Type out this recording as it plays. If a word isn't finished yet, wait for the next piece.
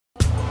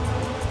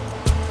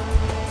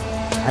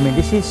I mean,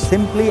 this is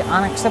simply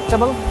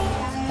unacceptable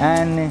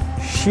and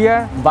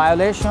sheer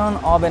violation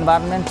of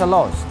environmental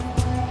laws.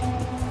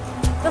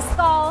 The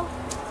skull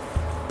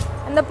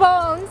and the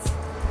bones,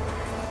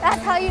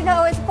 that's how you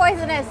know it's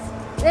poisonous.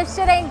 This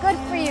shit ain't good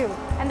for you.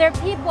 And there are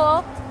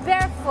people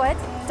barefoot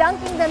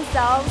dunking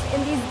themselves in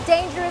these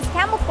dangerous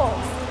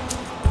chemicals.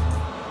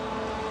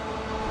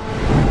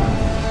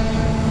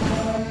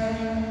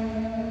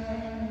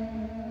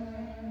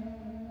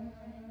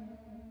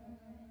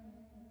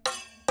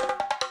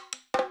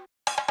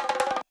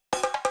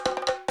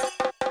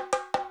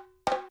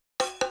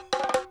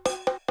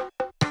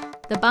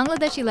 The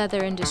Bangladeshi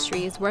leather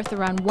industry is worth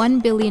around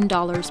 $1 billion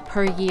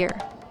per year.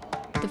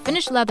 The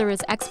finished leather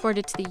is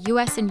exported to the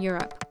US and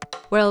Europe,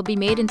 where it will be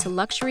made into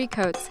luxury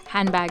coats,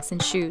 handbags,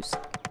 and shoes.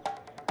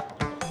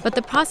 But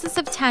the process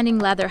of tanning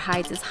leather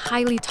hides is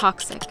highly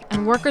toxic,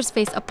 and workers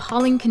face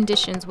appalling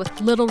conditions with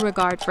little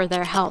regard for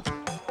their health.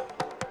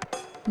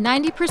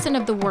 90%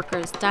 of the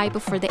workers die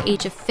before the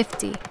age of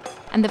 50,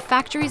 and the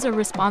factories are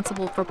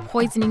responsible for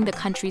poisoning the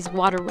country's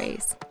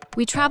waterways.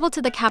 We traveled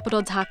to the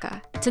capital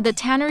Dhaka, to the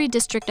Tannery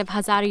district of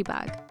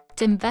Hazaribagh,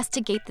 to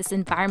investigate this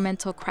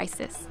environmental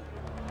crisis.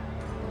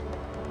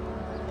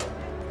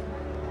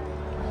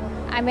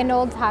 I'm in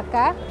Old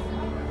Dhaka.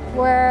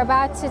 We're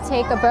about to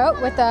take a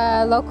boat with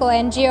a local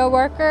NGO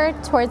worker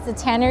towards the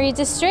Tannery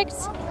district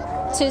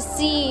to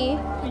see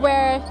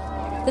where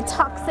the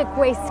toxic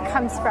waste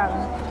comes from.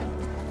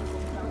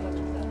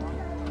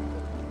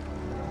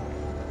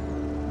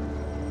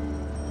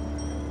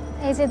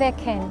 এই যে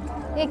দেখেন,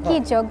 এ কি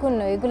জঘন্য,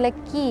 এগুলা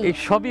কি? এই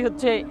সবই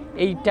হচ্ছে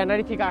এই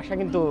ট্যানারি থেকে আসা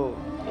কিন্তু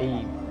এই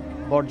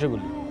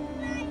বর্জ্যগুলি।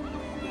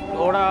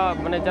 ওরা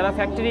মানে যারা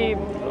ফ্যাক্টরি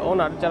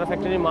ওনার, যারা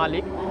ফ্যাক্টরির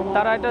মালিক,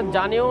 তারা এটা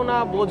জানেও না,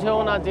 বোঝেও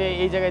না যে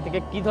এই জায়গা থেকে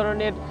কি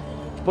ধরনের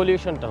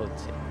পলিউশনটা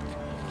হচ্ছে,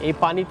 এই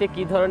পানিতে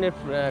কি ধরনের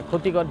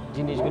ক্ষতিকর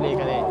জিনিসগুলো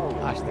এখানে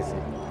আসতেছে।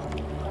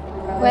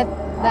 With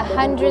the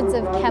hundreds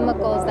of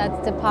chemicals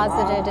that's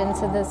deposited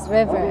into this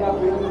river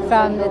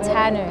from the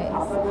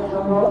tanneries,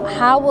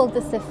 how will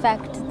this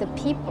affect the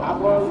people?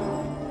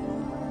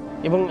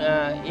 এবং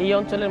এই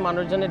অঞ্চলের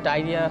মানুষজনের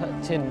ডায়রিয়া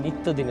হচ্ছে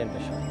নিত্যদিনের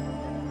বিষয়,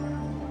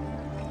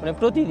 মানে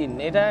প্রতিদিন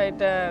এটা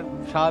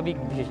স্বাভাবিক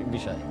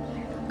বিষয়।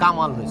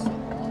 কামাল হয়েছে,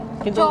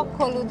 কিন্তু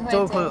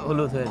চোখ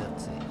হলুদ হয়ে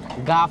যাচ্ছে,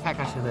 গা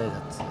ফ্যাকাশে হয়ে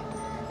যাচ্ছে।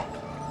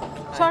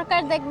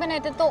 সরকার দেখবেন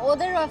এটা তো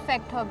ওদেরও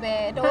এফেক্ট হবে,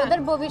 এটা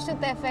ওদের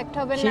ভবিষ্যতে এফেক্ট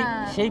হবে না।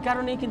 সেই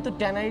কারণেই কিন্তু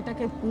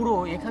ট্যানারিটাকে পুরো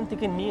এখান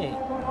থেকে নিয়ে,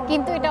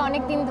 কিন্তু এটা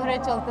অনেক দিন ধরে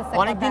চলতেছে,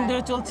 অনেক দিন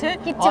ধরে চলছে,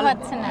 কিছু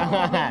হচ্ছে না,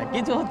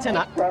 কিছু হচ্ছে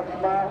না।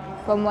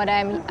 From what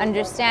I'm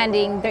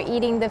understanding, they're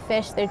eating the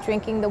fish, they're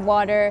drinking the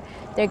water,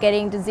 they're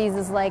getting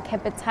diseases like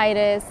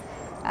hepatitis,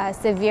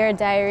 severe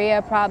diarrhea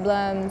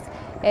problems.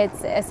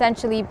 It's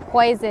essentially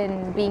poison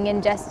being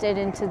ingested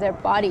into their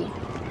body.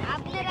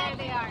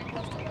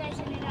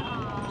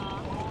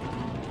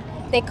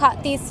 They caught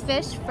these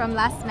fish from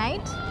last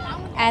night,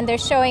 and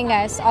they're showing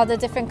us all the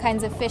different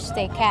kinds of fish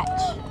they catch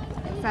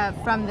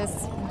from this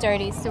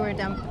dirty sewer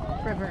dump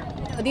river.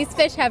 These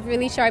fish have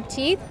really sharp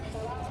teeth,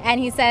 and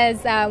he says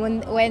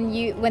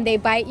when they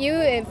bite you,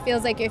 it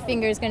feels like your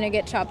finger is going to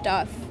get chopped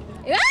off.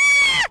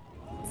 Ah!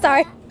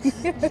 Sorry.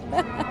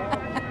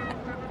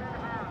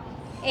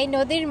 এই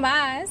নদীর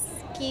মাছ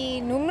কি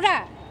নোংরা?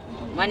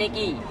 মানে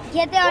কি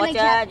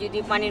পচা যদি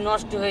পানি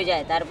নষ্ট হয়ে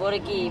যায় তারপরে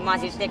কি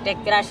মাছের থেকে একটা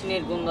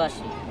কেরাসিনের গন্ধ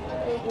আসে।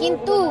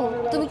 কিন্তু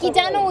তুমি কি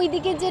জানো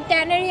ওইদিকে যে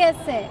ট্যানারি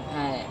আছে,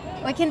 হ্যাঁ,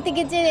 ওইখান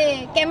থেকে যে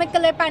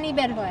কেমিক্যালের পানি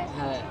বের হয়,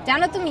 হ্যাঁ,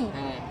 জানো তুমি?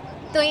 হ্যাঁ।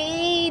 তো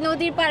এই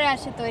নদীর পাড়ে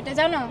আসে, তো এটা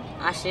জানো?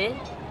 আসে।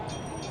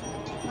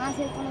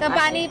 তো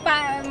পানি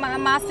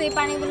মাছে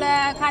পানিগুলো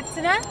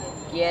খাচ্ছে না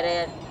কি আর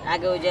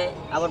আগেও যায়,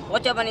 আবার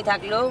পচা পানি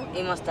থাকলেও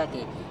এই মাছ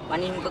থাকে,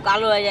 পানি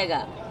কালো হয়ে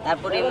যায়,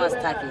 তারপরে এই মাছ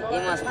থাকে,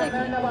 এই মাছ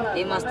থাকে,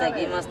 এই মাছ থাকে,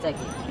 এই মাছ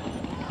থাকে।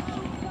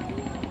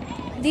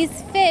 These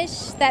fish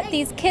that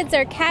these kids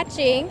are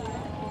catching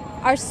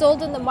are sold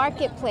in the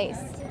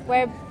marketplace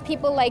where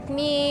people like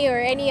me or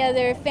any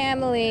other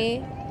family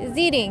is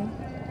eating.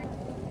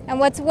 And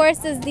what's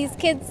worse is these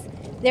kids,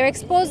 they're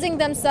exposing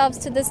themselves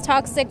to this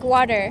toxic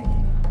water.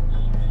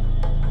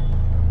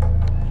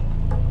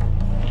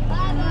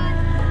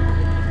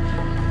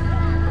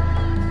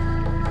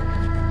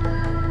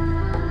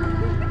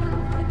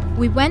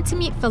 We went to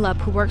meet Philip,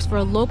 who works for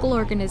a local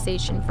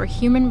organization for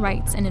human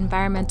rights and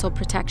environmental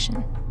protection.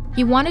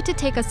 He wanted to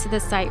take us to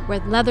the site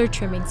where leather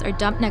trimmings are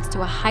dumped next to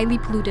a highly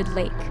polluted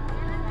lake.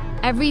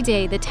 Every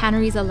day, the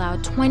tanneries allow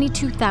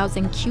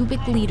 22,000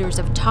 cubic liters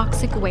of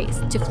toxic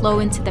waste to flow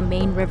into the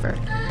main river.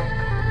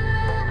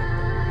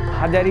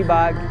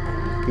 Hazaribagh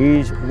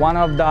is one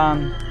of the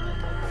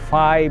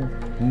 5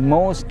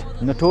 most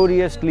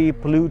notoriously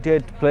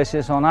polluted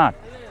places on earth.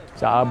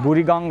 So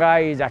Buriganga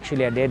is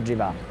actually a dead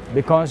river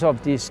because of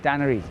this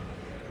tannery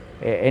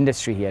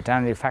industry here,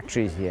 tannery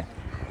factories here.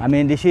 I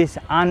mean, this is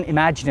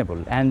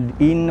unimaginable and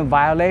in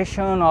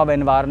violation of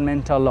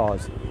environmental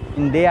laws.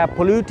 And they are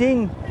polluting,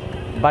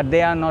 but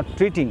they are not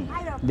treating,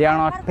 they are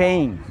not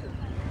paying.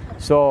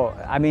 So,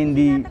 I mean,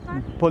 the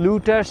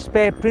polluters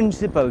pay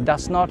principle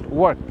does not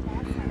work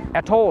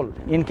at all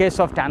in case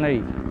of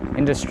tannery.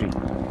 industry.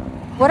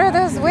 What are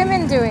those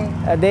women doing?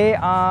 They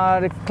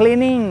are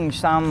cleaning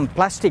some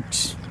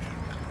plastics,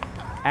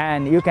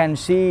 and you can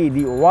see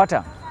the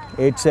water.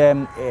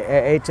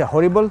 It's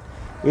horrible.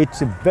 It's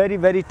very,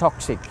 very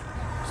toxic.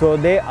 So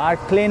they are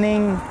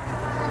cleaning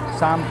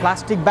some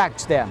plastic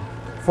bags there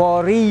for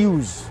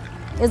reuse.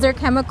 Is there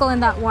chemical in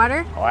that water?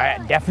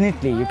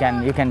 Definitely,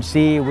 you can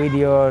see with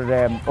your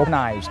own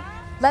eyes.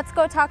 Let's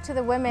go talk to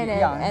the women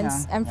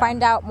and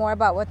find out more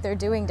about what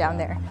they're doing down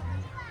there.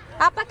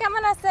 আপা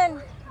কেমন আছেন?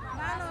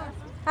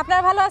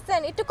 আপনারা ভালো আছেন?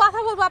 একটু কথা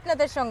বলবো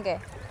আপনাদের সঙ্গে।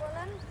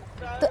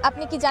 তো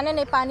আপনি কি জানেন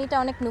এই পানিটা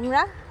অনেক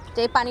নোংরা? যে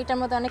এই পানিটার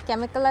মধ্যে অনেক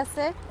কেমিক্যাল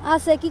আছে?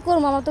 আছে, কি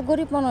করব, আমরা তো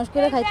গরিব মানুষ,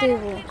 করে খাইতে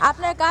হইব।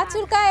 আপনার গা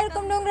চুলকায়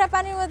এরকম নোংরা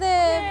পানির মধ্যে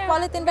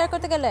পলিথিন বের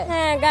করতে গেলে?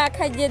 হ্যাঁ, গা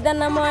খাইয়ে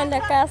দানা ময়লা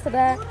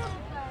কাঁচড়া।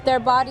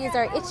 Their bodies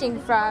are itching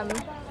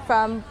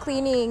from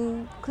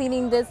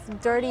cleaning this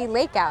dirty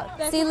lake out.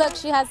 See, look,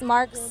 she has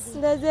marks.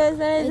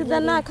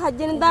 দানা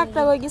খাইয়ে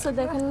দাগটা হয়ে গেছে,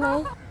 দেখেন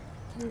নাই?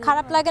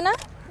 খারাপ লাগে না?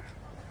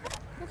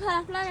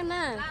 খারাপ লাগে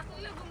না,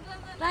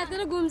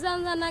 রাতে ঘুম যান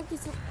না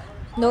কিছু।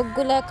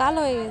 নখগুলো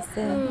কালো হয়ে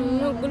গেছে।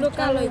 নখগুলো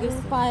কালো হয়ে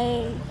গেছে পায়ে।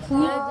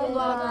 Oh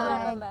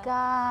my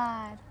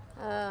God.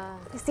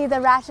 You see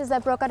the rashes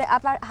that broke out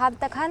of our হাত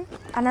দেখান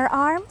on her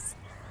arms?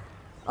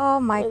 Oh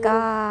my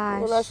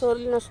gosh. OLA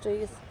শরীর নষ্ট হয়ে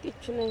গেছে,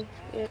 কিছু নেই,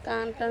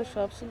 কান টান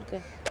সব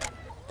চুলকায়।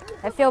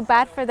 I feel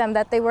bad for them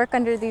that they work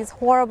under these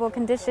horrible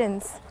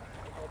conditions,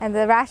 and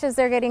the rashes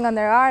they're getting on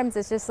their arms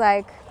is just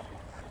like,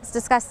 it's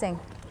disgusting.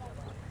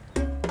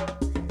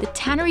 The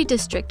Tannery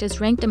district is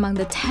ranked among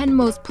the 10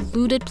 most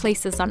polluted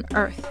places on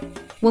Earth.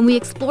 When we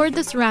explored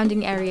the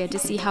surrounding area to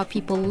see how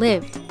people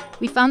lived,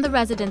 we found the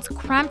residents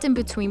cramped in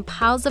between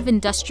piles of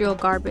industrial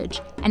garbage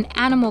and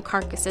animal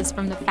carcasses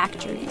from the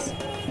factories.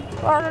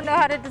 I don't know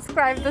how to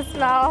describe the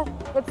smell.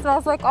 It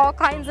smells like all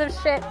kinds of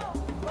shit.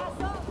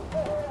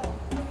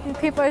 And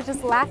people are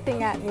just laughing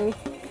at me.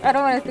 I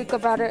don't want to think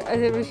about it. I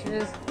think we should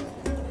just...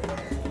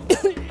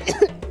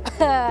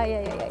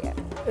 yeah.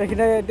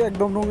 এখানে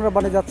একদম নোংরা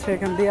পানি যাচ্ছে,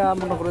 এখান দিয়ে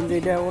মনে করেন যে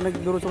এটা অনেক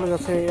দূরে চলে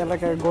যাচ্ছে,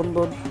 এলাকার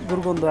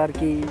দুর্গন্ধ আর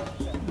কি,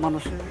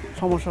 মানুষের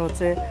সমস্যা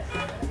হচ্ছে,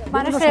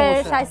 মানুষের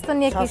স্বাস্থ্য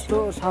নিয়ে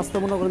স্বাস্থ্য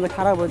মনে করেন যে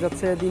খারাপ হয়ে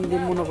যাচ্ছে, দিন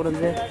দিন মনে করেন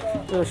যে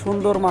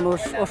সুন্দর মানুষ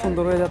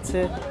অসুন্দর হয়ে যাচ্ছে,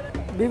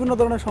 বিভিন্ন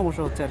ধরনের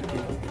সমস্যা হচ্ছে আর কি।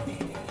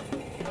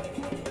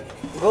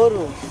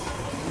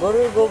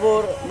 গরুর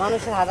গোবর,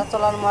 মানুষের হাঁটা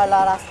চলার ময়লা,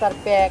 রাস্তার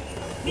প্যাক,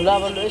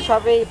 ধুলাবালু,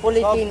 এসবই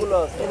পলিথিন,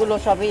 এগুলো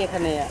সবই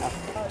এখানে।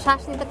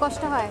 শ্বাস নিতে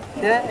কষ্ট হয়?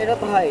 হ্যাঁ, এটা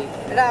তো হয়,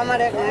 এটা আমার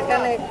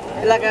এখানে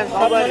এলাকার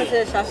সব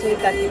মানুষের শ্বাস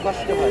নিতে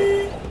কষ্ট হয়।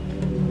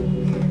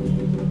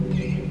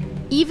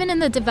 Even in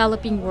the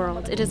developing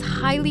world, it is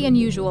highly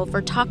unusual for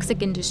toxic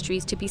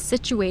industries to be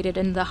situated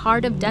in the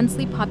heart of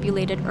densely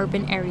populated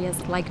urban areas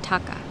like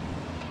Dhaka.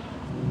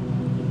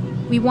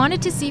 We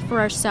wanted to see for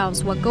ourselves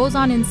what goes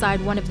on inside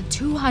one of the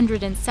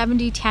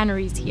 270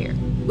 tanneries here,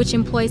 which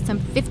employs some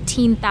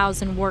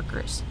 15,000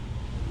 workers.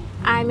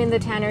 I'm in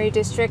the Tannery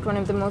district, one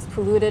of the most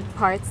polluted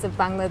parts of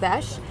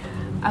Bangladesh.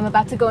 I'm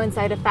about to go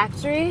inside a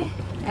factory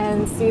and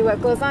see what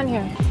goes on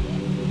here.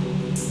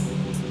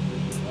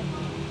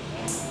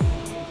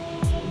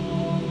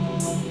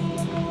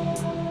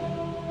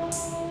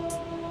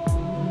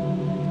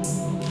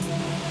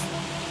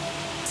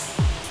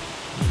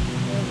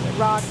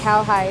 Raw cow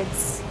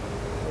hides,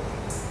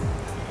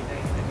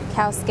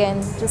 cow skin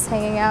just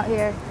hanging out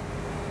here.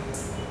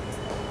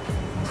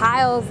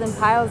 Piles and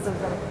piles of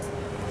them.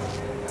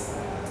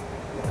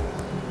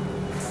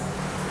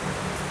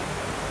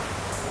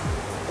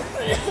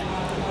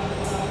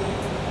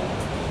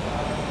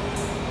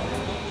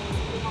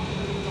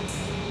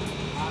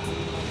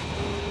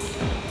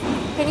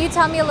 Can you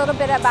tell me a little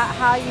bit about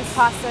how you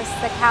process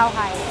the cow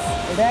hides?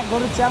 এটা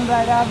গরুর চামড়া,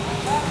 এটা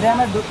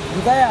ড্রামে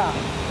ঢুকায়া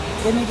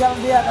chemical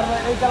দিয়া তারপর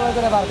এই colour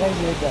করে বার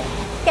খাইছি। এটা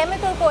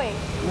কেমিক্যাল কই?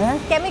 হ্যাঁ,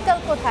 কেমিক্যাল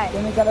কোথায়?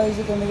 কেমিক্যাল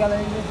হইছে।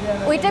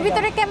 ওইটার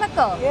ভিতরে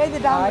কেমিক্যাল? এই যে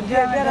ড্রামের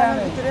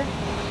ভিতরে।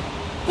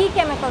 কি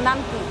কেমিক্যাল, নাম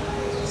কি?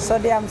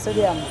 সোডিয়াম।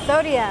 সোডিয়াম।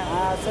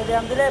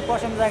 সোডিয়াম দিলে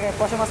পশম জায়গায়,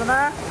 পশম আছে না,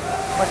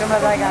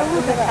 পশমের জায়গায়।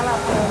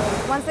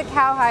 Once the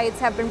cow hides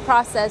have been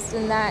processed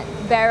in that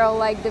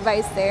barrel-like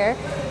device there,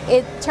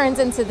 it turns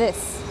into this,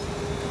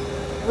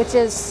 which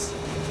is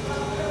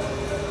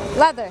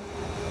leather.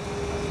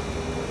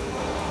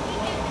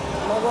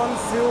 লবণ,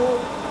 সিউ,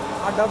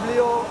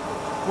 আরডব্লিউ,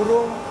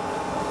 কুরুম,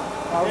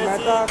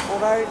 মেটা,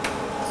 ক্লোরাইড,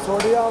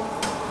 সোডিয়াম,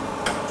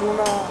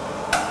 চুনা।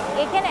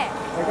 এখানে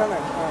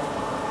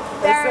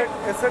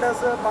অ্যাসিড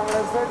আছে, বাংলা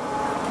অ্যাসিড।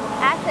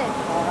 অ্যাসিড।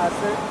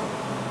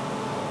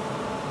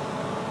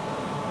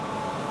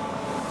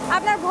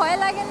 আপনার ভয়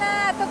লাগে না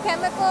এত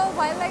কেমিক্যাল?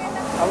 ভয় লাগে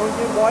না?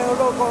 এমনকি ভয়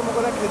হলেও কর্ম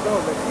করে খেতে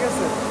হবে, ঠিক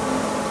আছে?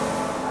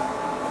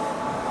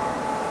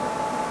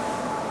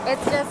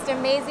 It's just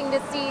amazing to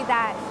see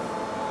that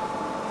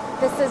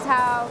this is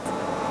how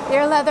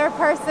your leather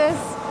purses,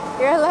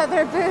 your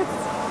leather boots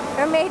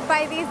are made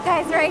by these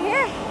guys right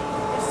here.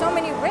 There's so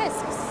many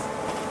risks.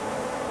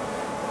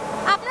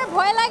 আপনার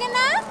ভয় লাগে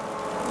না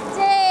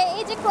যে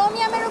এই যে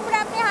ক্রোমিয়ামের উপরে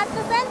আপনি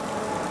হাঁটতেছেন?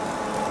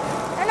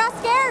 They're not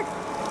scared.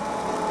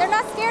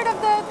 scared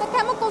of the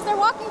chemicals they're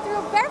walking through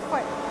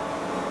barefoot.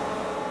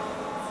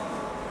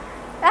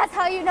 That's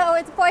how you know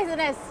it's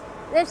poisonous.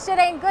 This shit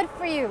ain't good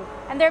for you.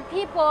 And there are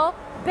people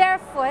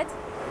barefoot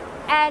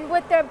and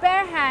with their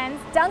bare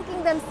hands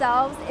dunking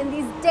themselves in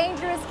these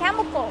dangerous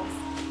chemicals.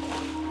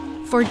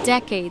 For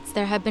decades,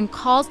 there have been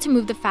calls to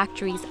move the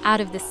factories out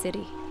of the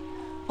city,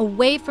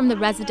 away from the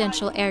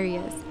residential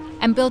areas,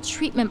 and build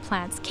treatment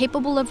plants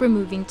capable of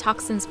removing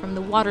toxins from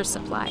the water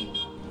supply.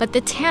 But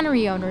the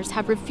tannery owners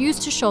have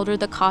refused to shoulder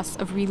the costs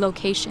of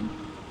relocation.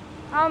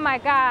 Oh my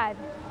God.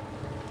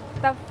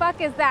 The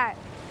fuck is that?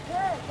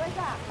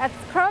 That's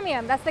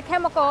chromium. That's the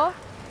chemical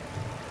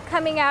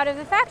coming out of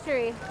the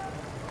factory.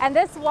 And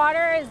this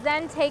water is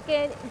then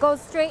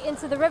goes straight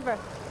into the river,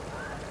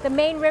 the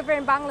main river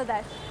in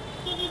Bangladesh,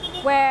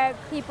 where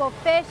people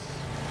fish,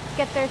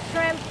 get their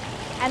shrimp,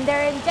 and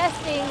they're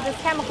ingesting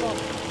this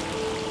chemical.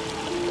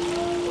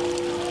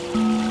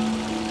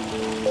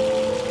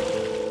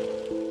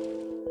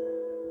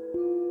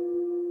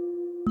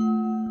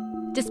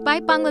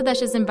 Despite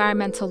Bangladesh's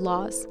environmental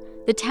laws,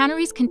 the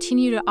tanneries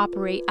continue to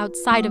operate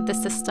outside of the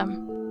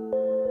system.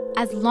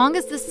 As long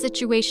as this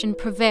situation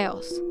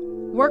prevails,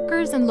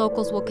 workers and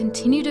locals will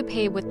continue to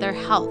pay with their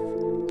health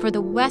for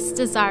the West's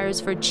desires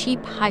for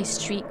cheap high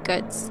street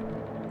goods.